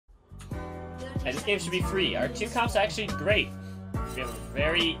And this game should be free. Our team comp's actually great. We have a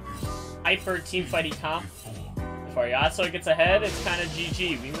very hyper team fighty comp. If our Yasuo gets ahead, it's kind of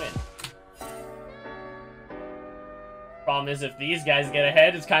GG. We win. Problem is, if these guys get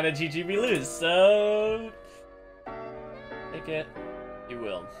ahead, it's kind of GG. We lose. So, take it. You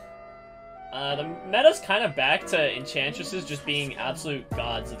will. The meta's kind of back to Enchantresses just being absolute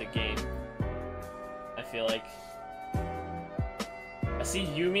gods of the game. I feel like. I see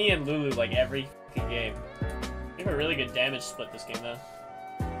Yuumi and Lulu like every fucking game. We have a really good damage split this game though.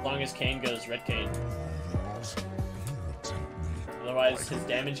 As long as Kayn goes red Kayn. Otherwise his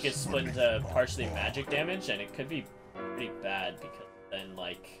damage gets split into partially magic damage and it could be pretty bad because then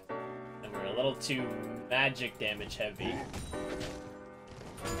like then we're a little too magic damage heavy.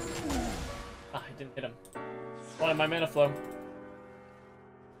 Ah, I didn't hit him. Wanted my mana flow.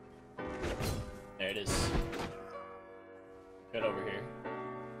 There it is. Get over here.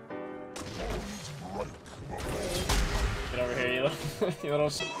 Get over here, you little, you little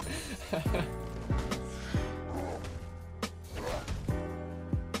sh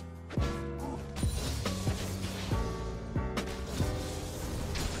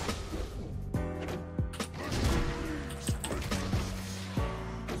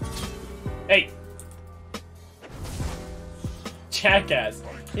Hey! Jackass.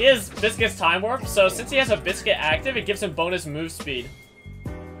 He has Biscuit's Time Warp, so since he has a Biscuit active, it gives him bonus move speed.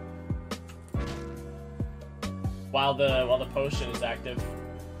 While the potion is active.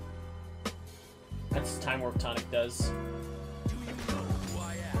 That's Time Warp Tonic does.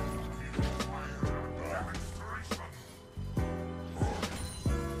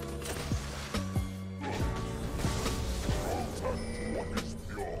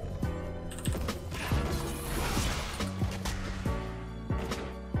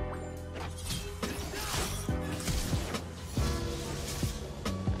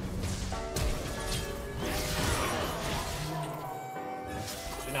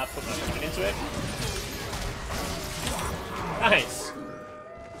 Not put much effort into it. Nice.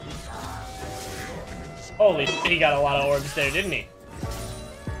 Holy shit, he got a lot of orbs there, didn't he?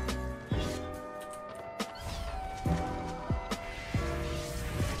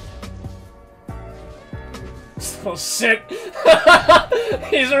 Oh shit!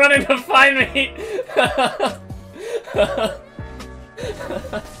 He's running to find me!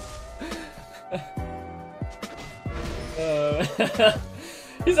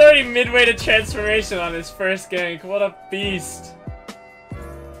 He's already midway to transformation on his first gank. What a beast.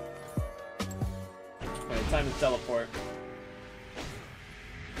 Alright, time to teleport.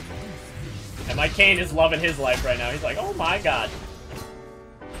 And my Kayn is loving his life right now. He's like, oh my god.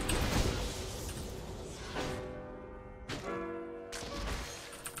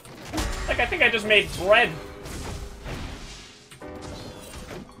 Like, I think I just made bread.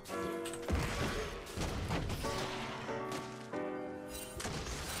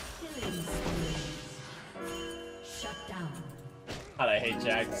 God, I hate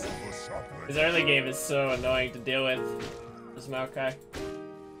Jax. His early game is so annoying to deal with. This Maokai.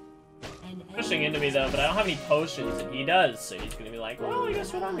 Pushing into me though, but I don't have any potions, and he does, so he's gonna be like, well, I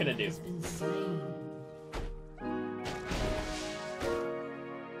guess what I'm gonna do.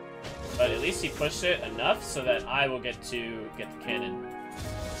 But at least he pushed it enough so that I will get the cannon.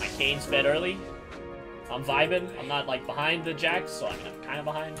 My Kayn's fed early. I'm vibing. I'm not like behind the Jax, so I mean I'm kind of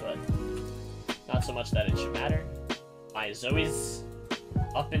behind, but not so much that it should matter. My Zoe's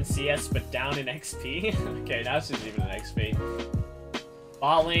up in CS but down in XP. Okay, now she's even in XP.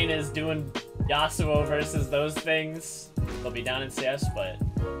 Bot lane is doing Yasuo versus those things. They'll be down in CS, but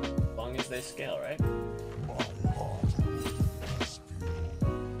as long as they scale, right?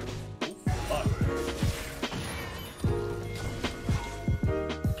 Ooh, fuck.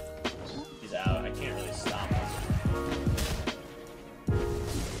 He's out. I can't really stop him.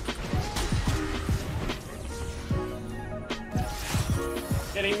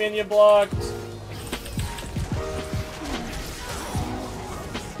 Getting minion blocked.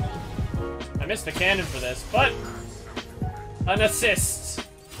 I missed the cannon for this, but an assist.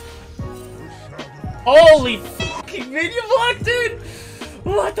 Holy fucking minion block, dude!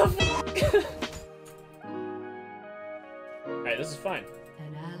 What the fuck? Alright, this is fine.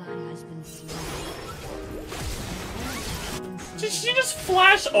 An ally has been slain. Did she just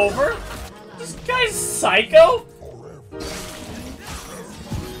flash over? This guy's psycho?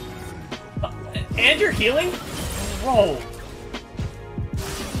 And you're healing? Bro.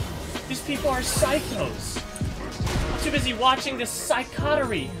 These people are psychos. I'm too busy watching this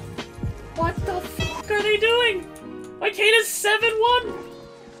psychotery. What the fuck are they doing? My Kayn is 7-1.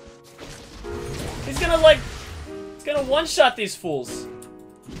 He's gonna like... He's gonna one-shot these fools.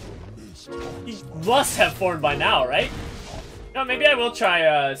 He must have formed by now, right? No, maybe I will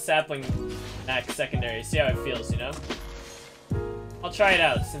try sapling max secondary, see how it feels, you know? I'll try it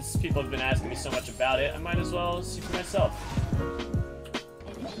out, since people have been asking me so much about it, I might as well see for myself.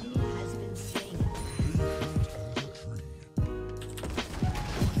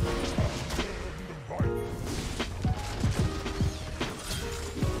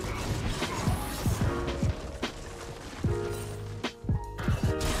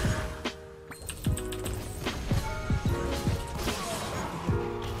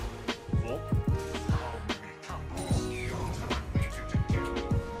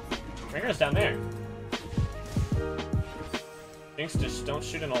 Ringer's down there. Jinx, just don't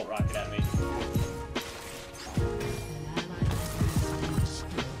shoot an ult rocket at me.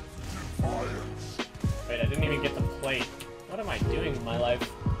 Wait, I didn't even get the plate. What am I doing with my life?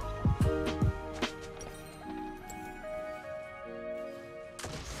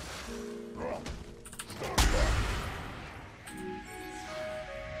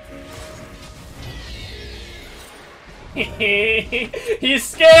 He's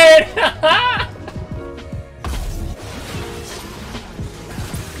scared!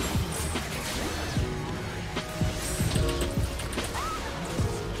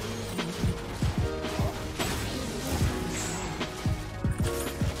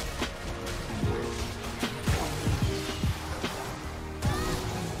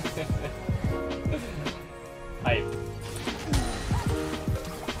 Hype.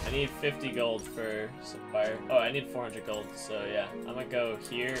 I need 50 gold for some fire. Oh, I need 400 gold, so yeah. I'm gonna go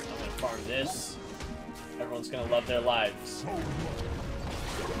here, I'm gonna farm this. Everyone's gonna love their lives.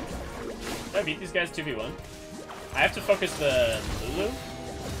 Did I beat these guys 2v1? I have to focus the Lulu?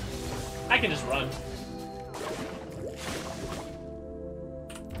 I can just run.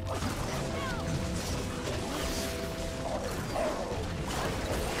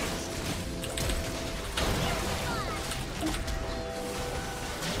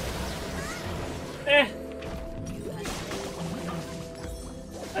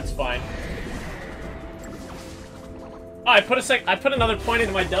 That's fine. Oh, I put another point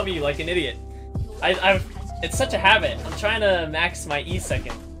into my W like an idiot. It's such a habit. I'm trying to max my E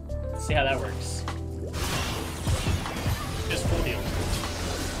second. Let's see how that works. Just full heal.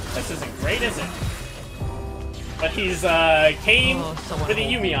 This isn't great, is it? But he's Kayn with a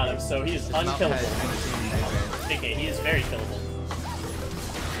Yuumi on him, so he is unkillable. Okay, he is very killable.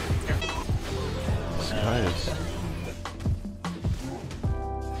 Nice.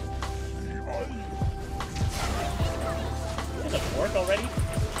 Does it work already?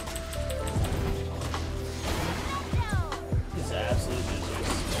 This is absolute losers.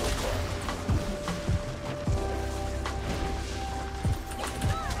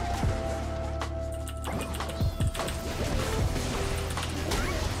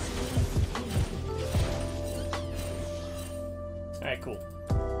 Alright, cool.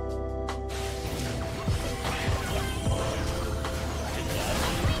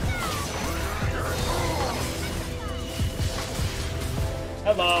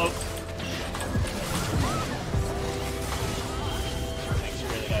 Hello. Thanks,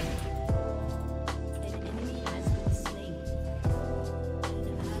 you're really good.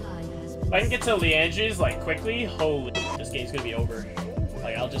 If I can get to Leandri's like quickly, holy, this game's gonna be over.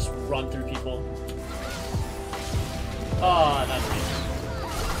 Like I'll just run through people. Oh, not me.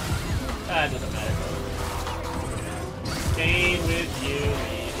 That doesn't matter. Kayn with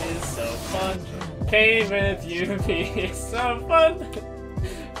Yuumi is so fun. Kayn with Yuumi is so fun.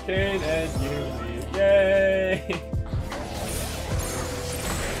 Kayn and Yuumi, yay!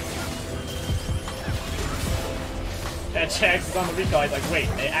 That Jax is on the recall, he's like, wait,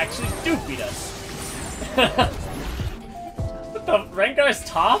 they actually do beat us. What the? Rengar's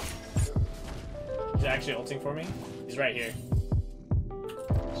top? He's actually ulting for me? He's right here.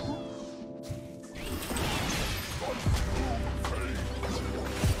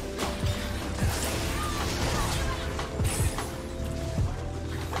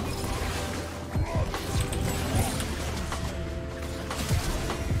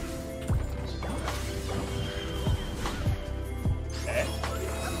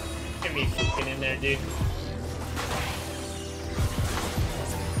 Get me fucking in there, dude.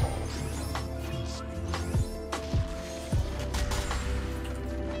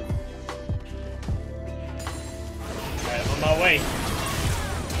 Alright, I'm on my way.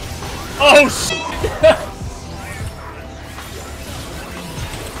 Oh shit!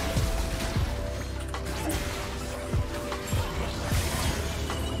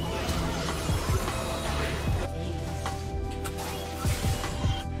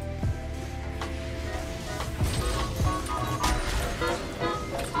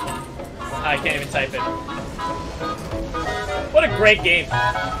 I can't even type it. What a great game.